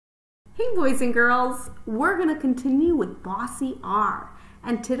Hey boys and girls, we're going to continue with Bossy R,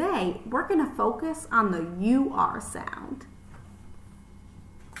 and today we're going to focus on the UR sound.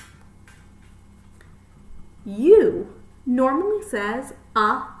 U normally says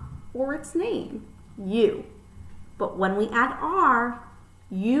or its name, U. But when we add R,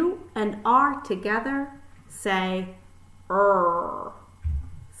 U and R together say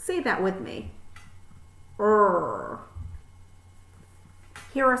Say that with me.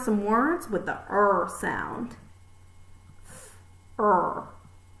 Here are some words with the sound. Fur,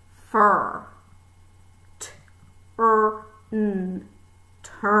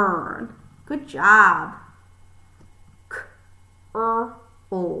 turn. Good job. Curl.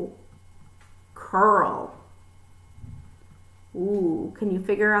 Ooh, can you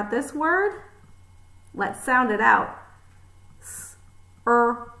figure out this word? Let's sound it out.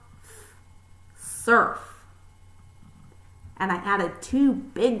 Surf. And I added two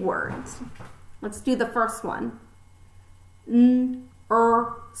big words. Let's do the first one.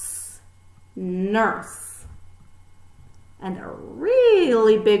 Nurse. And a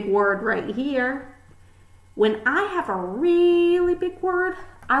really big word right here. When I have a really big word,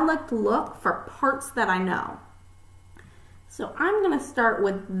 I like to look for parts that I know. So I'm going to start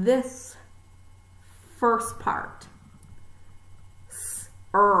with this first part.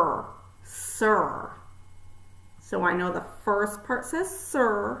 Sir. So I know the first part says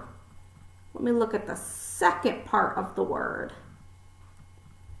sir. Let me look at the second part of the word.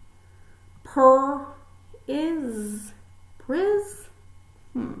 Priz.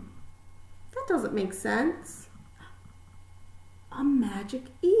 That doesn't make sense. A magic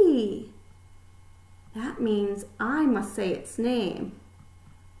E. That means I must say its name.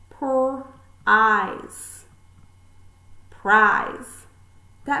 Prize.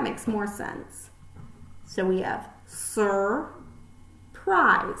 That makes more sense. So we have surprise.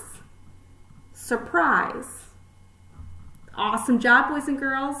 Awesome job, boys and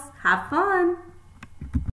girls. Have fun.